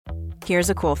Here's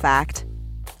a cool fact.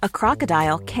 A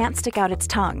crocodile can't stick out its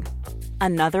tongue.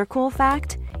 Another cool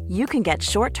fact, you can get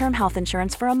short-term health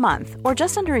insurance for a month or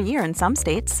just under a year in some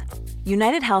states.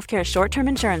 United Healthcare short-term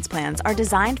insurance plans are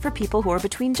designed for people who are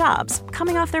between jobs,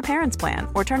 coming off their parents' plan,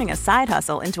 or turning a side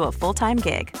hustle into a full-time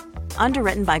gig.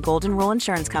 Underwritten by Golden Rule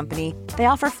Insurance Company, they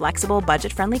offer flexible,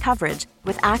 budget-friendly coverage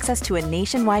with access to a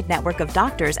nationwide network of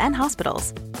doctors and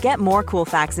hospitals. Get more cool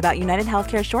facts about United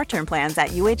Healthcare short-term plans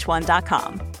at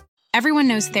uh1.com. Everyone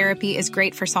knows therapy is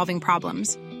great for solving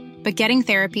problems, but getting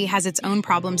therapy has its own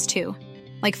problems too,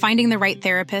 like finding the right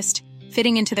therapist,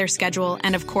 fitting into their schedule,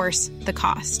 and of course, the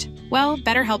cost. Well,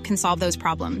 BetterHelp can solve those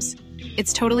problems.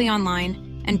 It's totally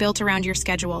online and built around your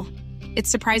schedule. It's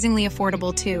surprisingly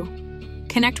affordable too.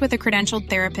 Connect with a credentialed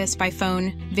therapist by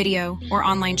phone, video, or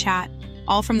online chat,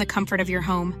 all from the comfort of your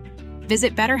home.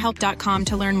 Visit BetterHelp.com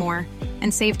to learn more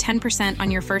and save 10%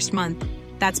 on your first month.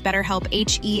 That's BetterHelp,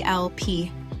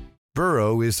 H-E-L-P.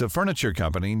 Burrow is a furniture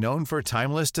company known for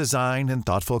timeless design and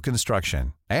thoughtful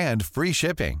construction, and free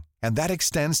shipping, and that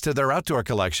extends to their outdoor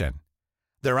collection.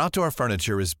 Their outdoor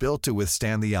furniture is built to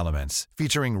withstand the elements,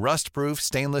 featuring rust-proof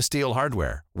stainless steel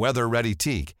hardware, weather-ready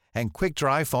teak, and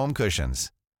quick-dry foam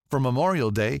cushions. For Memorial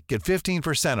Day, get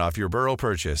 15% off your Burrow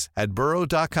purchase at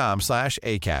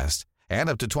burrow.com/acast, and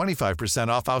up to 25%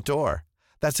 off outdoor.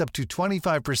 That's up to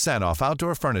 25% off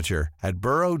outdoor furniture at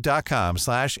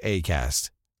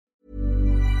burrow.com/acast.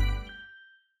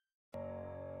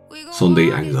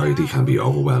 Sunday anxiety can be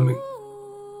overwhelming,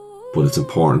 but it's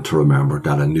important to remember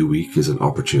that a new week is an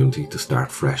opportunity to start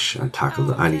fresh and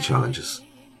tackle any challenges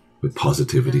with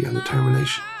positivity and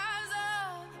determination.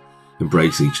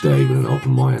 Embrace each day with an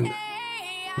open mind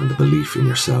and the belief in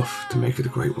yourself to make it a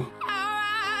great one.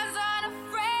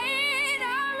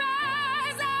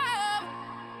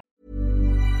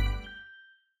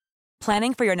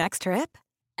 Planning for your next trip?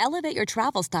 Elevate your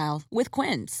travel style with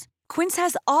Quince. Quince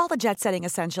has all the jet-setting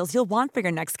essentials you'll want for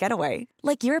your next getaway,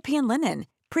 like European linen,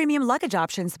 premium luggage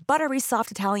options, buttery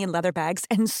soft Italian leather bags,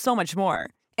 and so much more.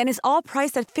 And is all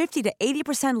priced at 50 to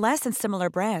 80% less than similar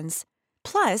brands.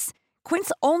 Plus,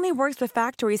 Quince only works with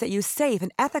factories that use safe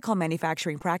and ethical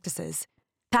manufacturing practices.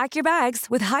 Pack your bags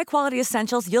with high-quality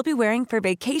essentials you'll be wearing for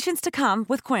vacations to come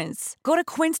with Quince. Go to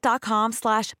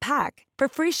quince.com/pack for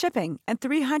free shipping and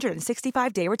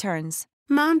 365-day returns.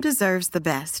 Mom deserves the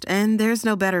best, and there's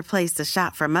no better place to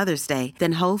shop for Mother's Day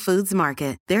than Whole Foods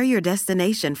Market. They're your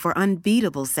destination for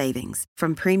unbeatable savings,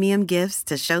 from premium gifts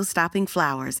to show-stopping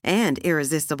flowers and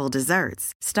irresistible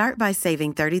desserts. Start by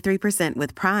saving 33%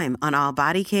 with Prime on all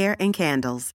body care and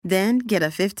candles. Then get a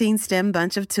 15-stem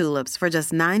bunch of tulips for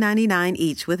just $9.99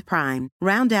 each with Prime.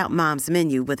 Round out Mom's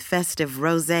menu with festive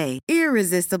rosé,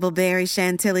 irresistible berry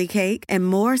chantilly cake, and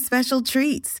more special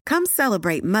treats. Come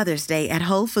celebrate Mother's Day at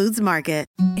Whole Foods Market.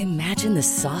 Imagine the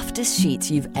softest sheets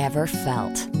you've ever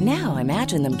felt. Now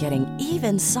imagine them getting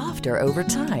even softer over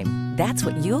time. That's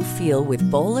what you'll feel with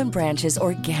Boll & Branch's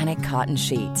organic cotton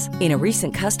sheets. In a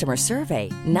recent customer survey,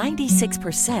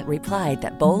 96% replied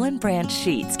that Boll & Branch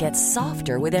sheets get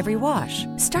softer with every wash.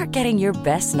 Start getting your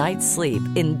best night's sleep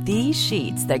in these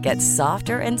sheets that get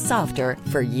softer and softer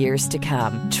for years to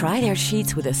come. Try their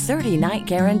sheets with a 30-night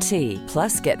guarantee.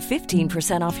 Plus, get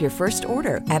 15% off your first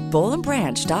order at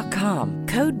bollandbranch.com.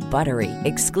 Code BUTTERY.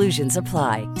 Exclusions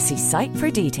apply. See site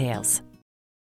for details.